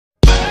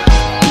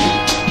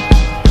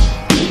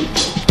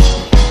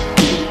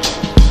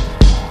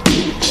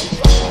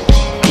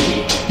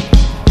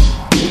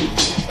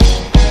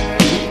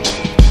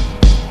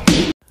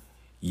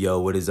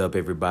What is up,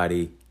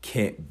 everybody?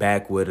 Kent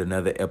back with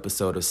another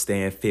episode of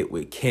Staying Fit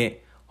with Kent.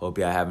 Hope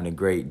y'all having a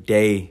great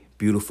day.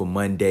 Beautiful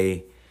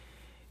Monday.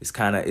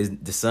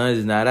 The sun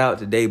is not out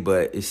today,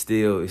 but it's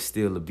still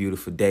a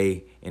beautiful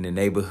day in the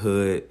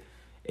neighborhood.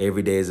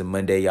 Every day is a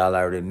Monday, y'all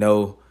already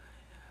know.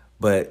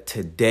 But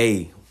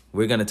today,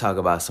 we're going to talk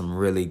about some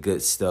really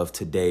good stuff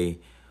today.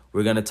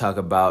 We're going to talk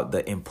about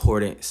the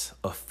importance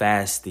of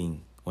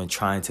fasting when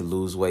trying to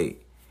lose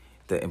weight.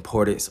 The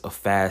importance of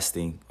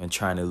fasting when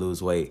trying to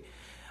lose weight.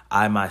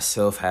 I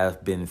myself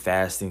have been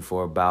fasting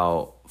for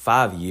about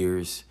 5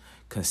 years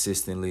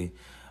consistently.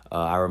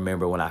 I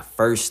remember when I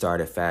first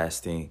started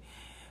fasting.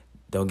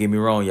 Don't get me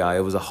wrong, y'all. It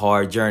was a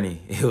hard journey.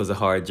 It was a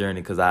hard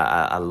journey because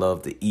I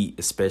love to eat,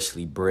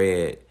 especially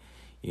bread.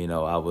 You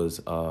know, I was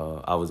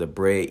a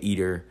bread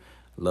eater,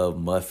 loved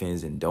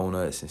muffins and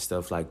donuts and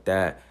stuff like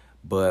that.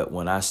 But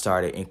when I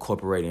started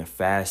incorporating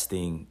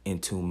fasting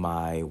into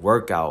my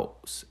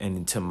workouts and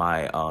into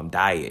my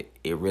diet,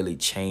 it really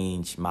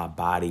changed my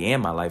body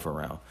and my life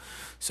around.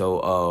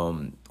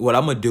 So what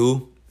I'm going to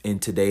do in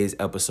today's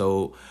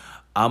episode,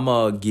 I'm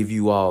going to give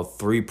you all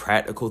 3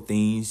 practical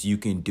things you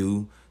can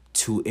do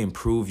to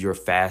improve your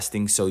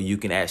fasting so you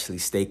can actually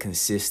stay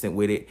consistent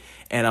with it.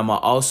 And I'm going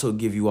to also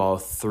give you all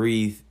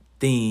 3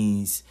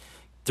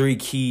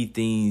 key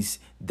things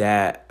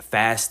that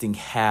fasting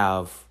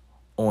have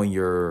on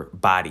your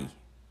body.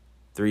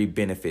 3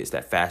 benefits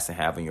that fasting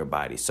have on your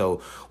body.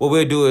 So what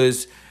we'll do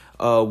is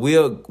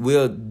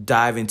we'll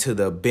dive into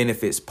the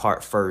benefits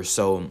part first.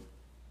 So,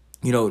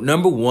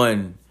 number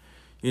 1,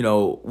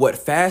 what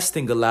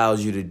fasting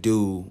allows you to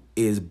do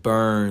is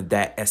burn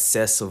that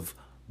excessive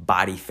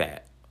body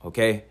fat.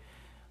 Okay.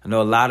 I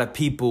know a lot of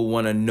people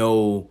want to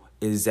know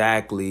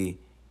exactly,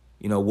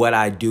 what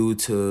I do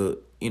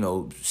to,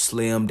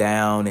 slim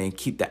down and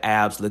keep the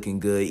abs looking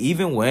good,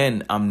 even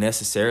when I'm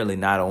necessarily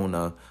not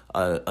on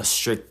a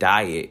strict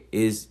diet.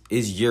 Is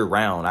year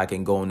round. I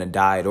can go on a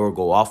diet or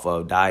go off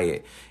of a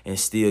diet and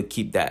still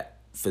keep that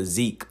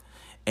physique.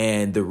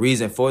 And the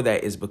reason for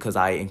that is because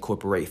I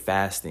incorporate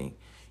fasting.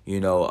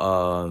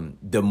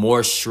 The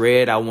more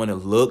shred I want to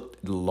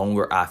look, the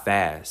longer I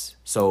fast.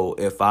 So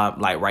if I'm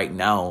like right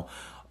now,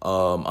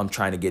 I'm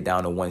trying to get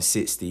down to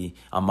 160.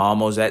 I'm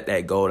almost at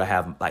that goal. I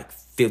have like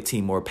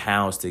 15 more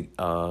pounds to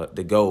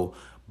go,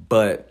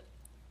 but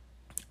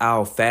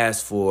I'll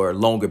fast for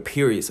longer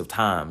periods of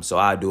time. So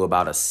I do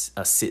about a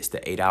 6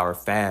 to 8 hour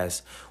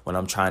fast when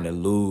I'm trying to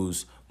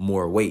lose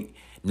more weight.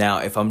 Now,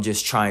 if I'm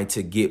just trying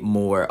to get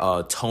more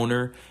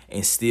toner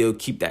and still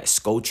keep that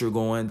sculpture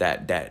going,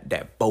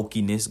 that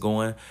bulkiness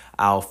going,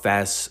 I'll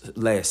fast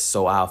less.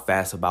 So I'll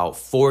fast about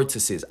 4 to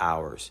 6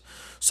 hours.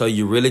 So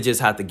you really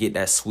just have to get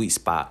that sweet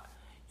spot.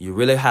 You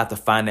really have to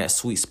find that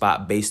sweet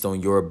spot based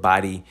on your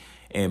body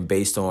and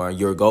based on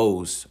your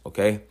goals.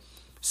 Okay,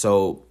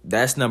 so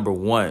that's number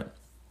 1.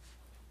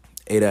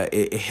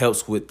 It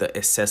helps with the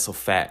excessive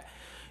fat.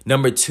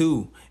 Number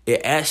 2,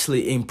 it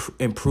actually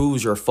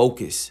improves your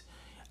focus.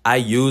 I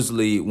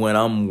usually, when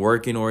I'm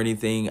working or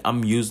anything,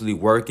 I'm usually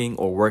working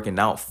or working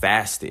out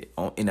fasted,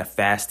 in a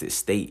fasted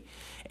state.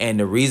 And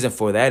the reason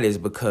for that is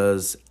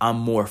because I'm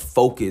more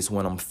focused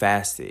when I'm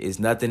fasted. It's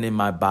nothing in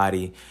my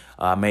body.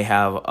 I may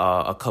have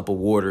a cup of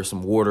water,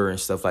 some water and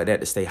stuff like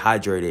that to stay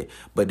hydrated.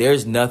 But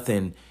there's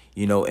nothing,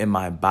 in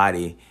my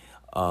body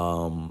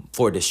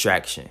for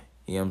distraction.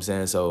 You know what I'm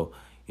saying? So,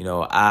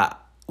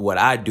 what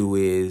I do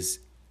is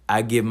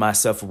I give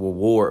myself a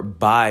reward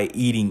by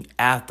eating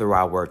after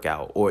I work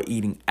out or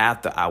eating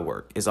after I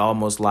work. It's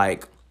almost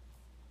like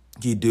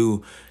you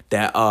do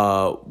that,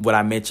 what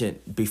I mentioned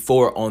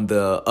before on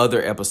the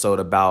other episode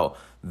about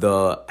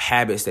the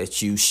habits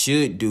that you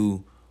should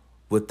do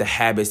with the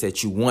habits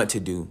that you want to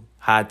do,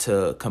 how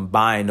to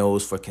combine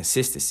those for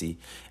consistency.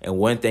 And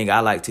one thing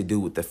I like to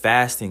do with the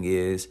fasting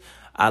is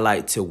I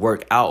like to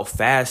work out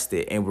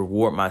fasted and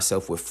reward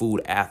myself with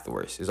food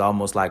afterwards. It's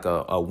almost like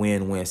a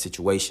win-win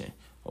situation.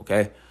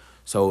 Okay.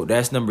 So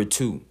that's number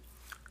 2.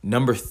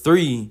 Number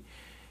 3,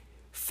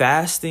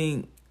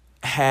 fasting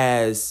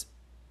has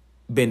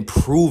been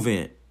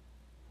proven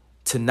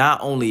to not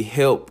only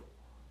help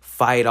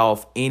fight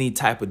off any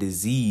type of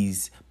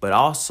disease, but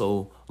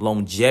also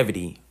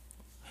longevity.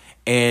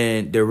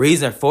 And the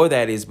reason for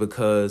that is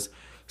because,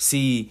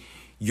 see,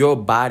 your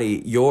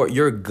body,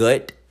 your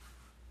gut,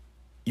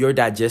 your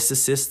digestive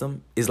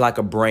system is like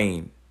a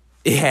brain.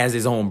 It has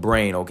its own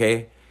brain,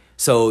 okay?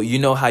 So you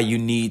know how you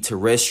need to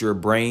rest your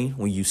brain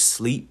when you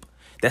sleep?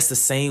 That's the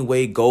same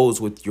way it goes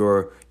with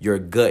your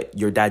gut,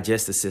 your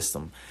digestive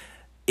system.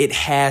 It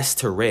has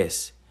to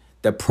rest.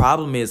 The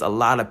problem is a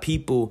lot of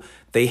people,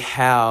 they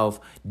have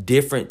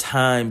different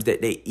times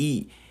that they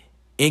eat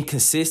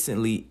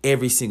inconsistently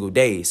every single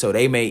day. So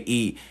they may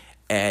eat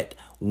at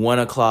 1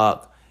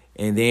 o'clock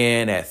and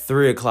then at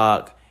 3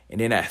 o'clock and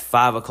then at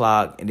 5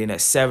 o'clock and then at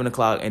 7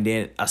 o'clock and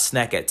then a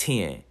snack at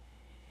 10.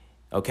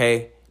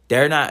 Okay?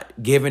 They're not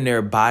giving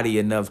their body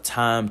enough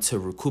time to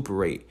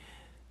recuperate,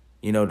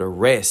 to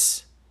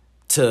rest,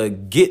 to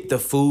get the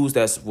foods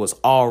that was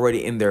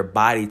already in their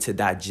body to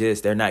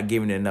digest. They're not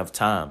giving it enough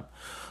time.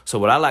 So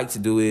what I like to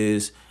do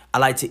is I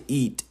like to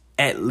eat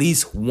at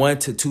least 1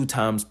 to 2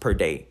 times per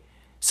day.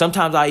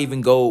 Sometimes I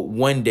even go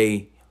one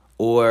day,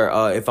 or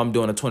if I'm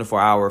doing a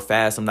 24-hour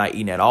fast, I'm not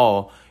eating at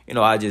all.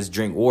 I just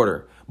drink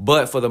water.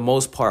 But for the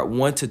most part,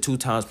 1 to 2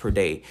 times per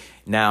day.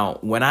 Now,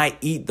 when I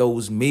eat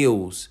those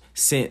meals,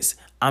 since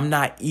I'm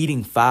not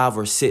eating 5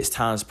 or 6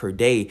 times per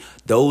day,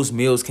 those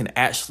meals can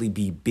actually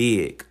be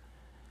big.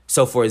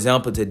 So, for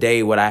example,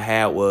 today what I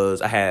had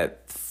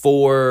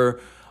four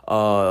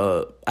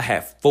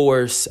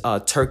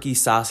turkey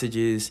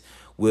sausages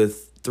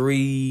with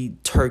 3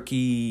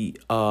 turkey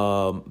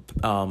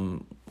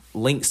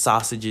link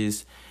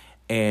sausages,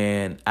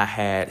 and I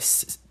had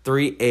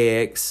 3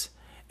 eggs,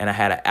 and I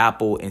had an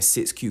apple and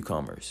 6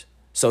 cucumbers.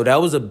 So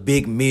that was a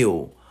big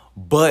meal,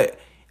 but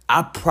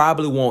I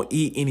probably won't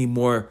eat any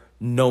more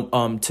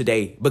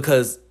today,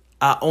 because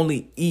I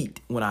only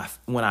eat when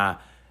I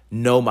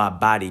know my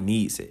body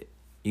needs it.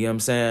 You know what I'm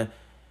saying?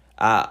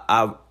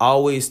 I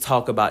always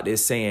talk about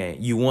this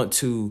saying, you want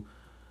to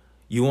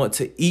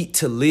eat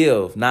to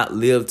live, not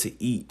live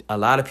to eat. A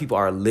lot of people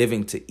are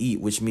living to eat,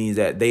 which means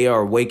that they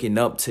are waking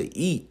up to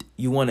eat.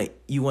 You want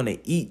to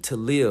eat to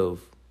live.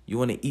 You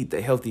want to eat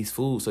the healthiest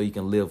food so you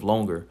can live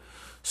longer.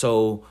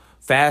 So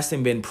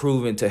fasting been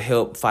proven to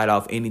help fight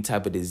off any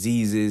type of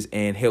diseases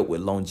and help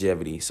with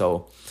longevity.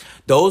 So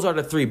those are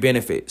the 3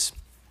 benefits.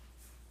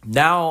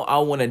 Now I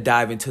want to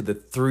dive into the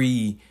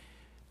 3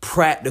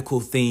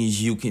 practical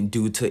things you can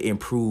do to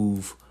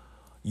improve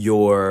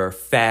your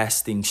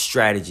fasting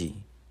strategy.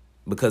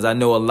 Because I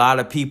know a lot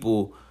of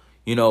people,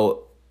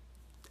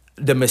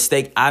 the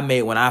mistake I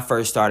made when I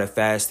first started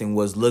fasting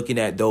was looking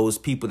at those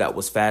people that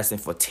was fasting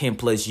for 10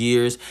 plus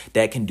years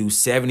that can do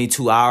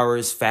 72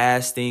 hours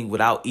fasting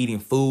without eating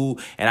food.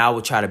 And I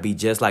would try to be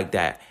just like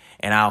that,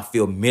 and I'll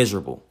feel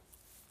miserable.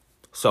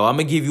 So I'm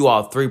going to give you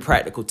all 3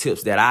 practical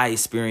tips that I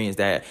experienced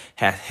that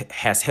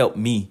has helped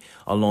me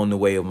along the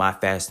way of my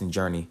fasting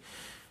journey.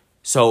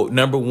 So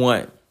number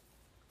 1,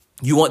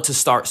 you want to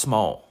start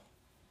small.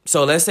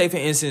 So let's say, for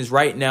instance,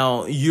 right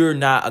now, you're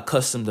not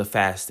accustomed to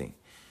fasting.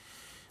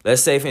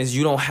 Let's say, for instance,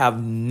 you don't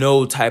have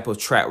no type of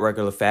track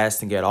record of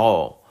fasting at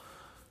all.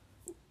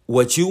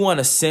 What you want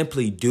to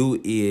simply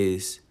do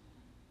is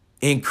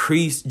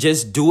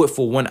just do it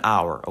for 1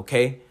 hour,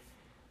 okay?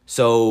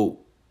 So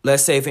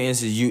let's say, for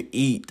instance, you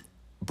eat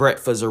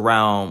breakfast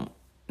around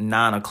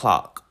 9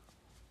 o'clock.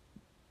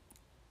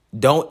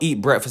 Don't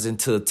eat breakfast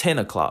until 10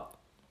 o'clock,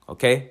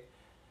 okay?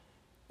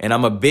 And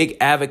I'm a big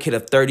advocate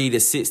of 30 to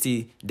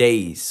 60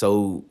 days.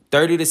 So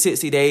 30 to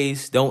 60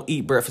 days, don't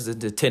eat breakfast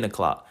until 10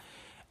 o'clock.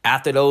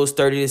 After those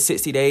 30 to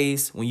 60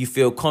 days, when you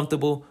feel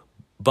comfortable,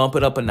 bump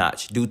it up a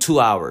notch. Do 2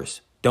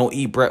 hours. Don't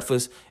eat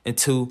breakfast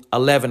until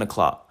 11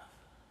 o'clock.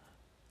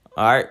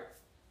 All right.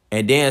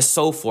 And then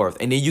so forth.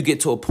 And then you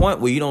get to a point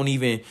where you don't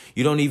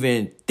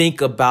even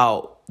think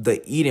about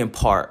the eating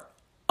part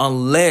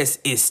unless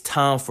it's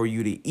time for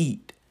you to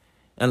eat.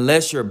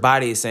 Unless your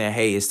body is saying,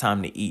 hey, it's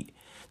time to eat.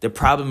 The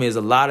problem is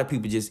a lot of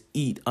people just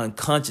eat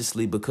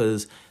unconsciously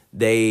because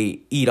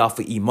they eat off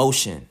of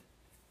emotion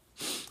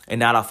and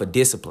not off of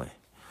discipline.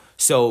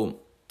 So,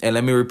 and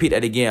let me repeat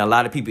that again. A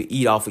lot of people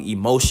eat off of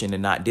emotion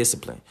and not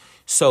discipline.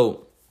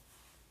 So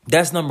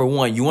that's number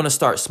 1. You want to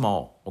start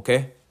small,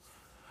 okay?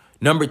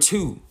 Number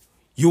 2,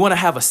 you want to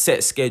have a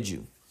set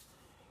schedule.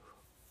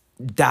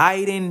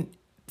 Dieting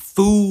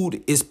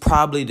food is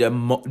probably the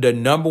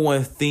number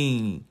 1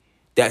 thing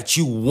that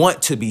you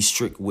want to be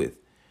strict with.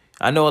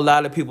 I know a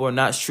lot of people are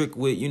not strict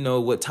with,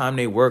 what time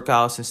they work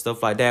out and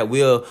stuff like that.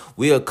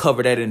 We'll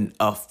cover that in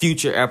a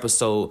future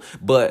episode.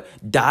 But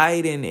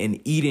dieting and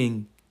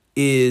eating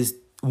is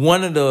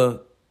one of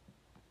the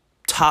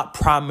top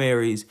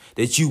primaries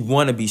that you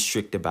want to be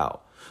strict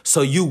about.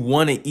 So you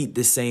want to eat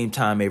the same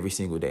time every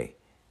single day.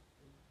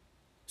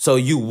 So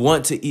you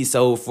want to eat.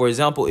 So, for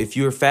example, if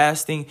you're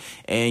fasting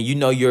and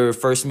your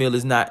first meal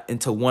is not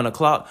until 1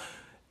 o'clock,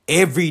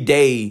 every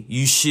day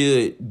you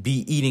should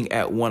be eating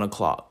at 1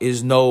 o'clock.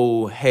 There's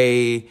no,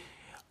 hey,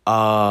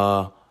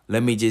 let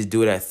me just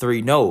do it at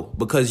 3. No,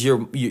 because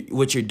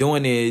what you're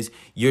doing is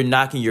you're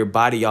knocking your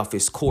body off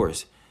its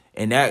course.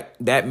 And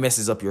that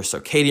messes up your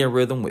circadian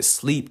rhythm with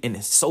sleep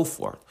and so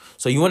forth.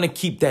 So you want to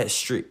keep that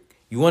strict.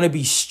 You want to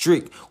be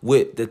strict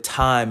with the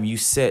time you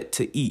set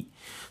to eat.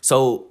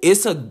 So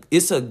it's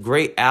a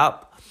great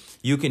app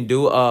you can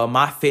do.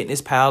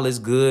 MyFitnessPal is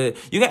good.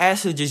 You can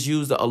actually just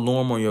use the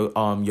alarm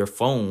on your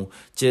phone.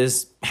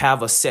 Just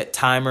have a set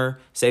timer.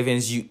 Say, for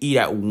instance, you eat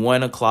at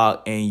 1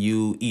 o'clock and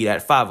you eat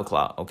at 5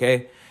 o'clock.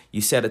 Okay. You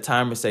set a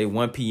timer, say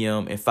 1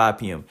 p.m. and 5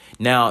 p.m.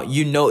 Now,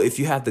 if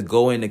you have to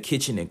go in the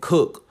kitchen and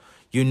cook,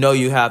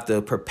 you have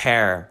to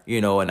prepare,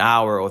 an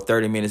hour or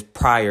 30 minutes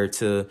prior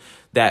to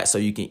that so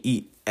you can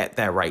eat at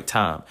that right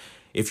time.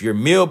 If you're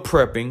meal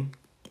prepping,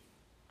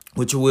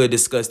 which we'll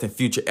discuss in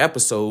future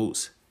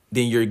episodes,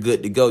 then you're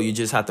good to go. You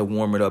just have to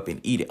warm it up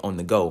and eat it on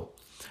the go.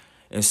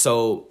 And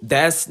so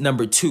that's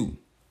number 2.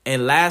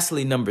 And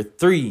lastly, number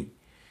 3,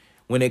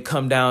 when it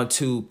comes down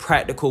to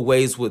practical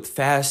ways with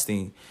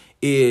fasting,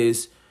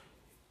 is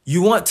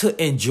you want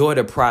to enjoy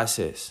the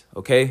process,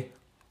 okay?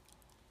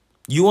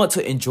 You want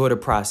to enjoy the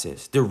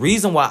process. The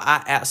reason why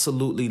I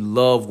absolutely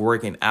love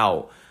working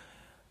out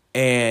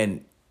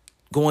and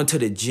going to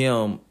the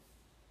gym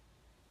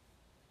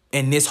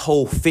and this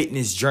whole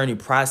fitness journey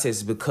process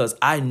is because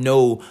I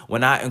know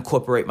when I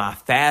incorporate my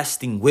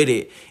fasting with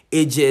it,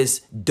 it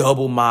just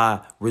double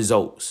my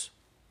results.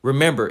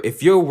 Remember,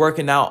 if you're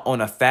working out on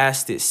a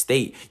fasted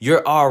state,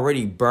 you're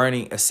already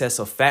burning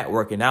excessive fat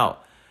working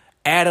out.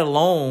 Add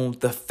alone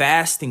the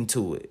fasting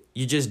to it.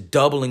 You're just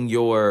doubling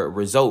your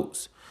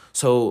results.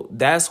 So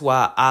that's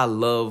why I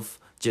love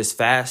just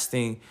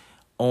fasting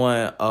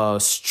on a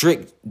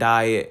strict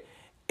diet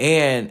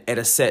and at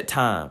a set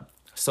time.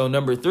 So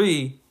number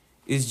 3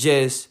 is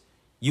just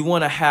you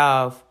want to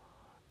have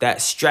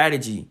that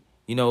strategy,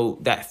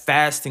 that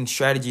fasting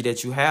strategy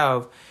that you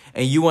have,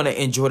 and you want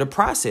to enjoy the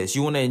process.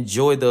 You want to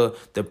enjoy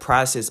the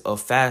process of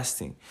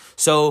fasting.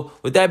 So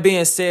with that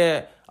being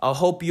said, I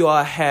hope you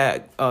all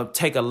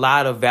take a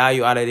lot of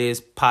value out of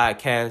this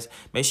podcast.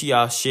 Make sure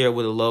y'all share it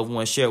with a loved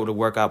one, share it with a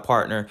workout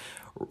partner.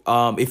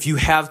 If you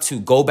have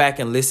to, go back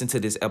and listen to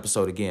this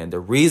episode again. The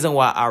reason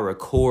why I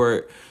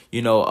record,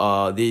 these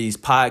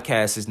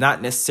podcasts is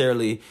not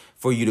necessarily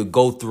for you to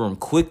go through them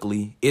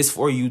quickly. It's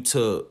for you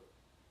to,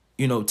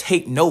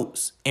 take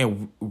notes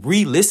and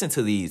re-listen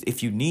to these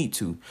if you need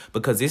to,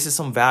 because this is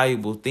some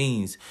valuable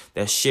things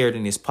that's shared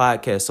in this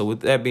podcast. So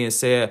with that being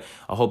said,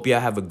 I hope y'all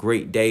have a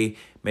great day.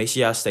 Make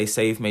sure y'all stay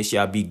safe. Make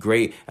sure y'all be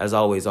great. As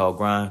always, all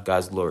grind,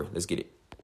 God's glory. Let's get it.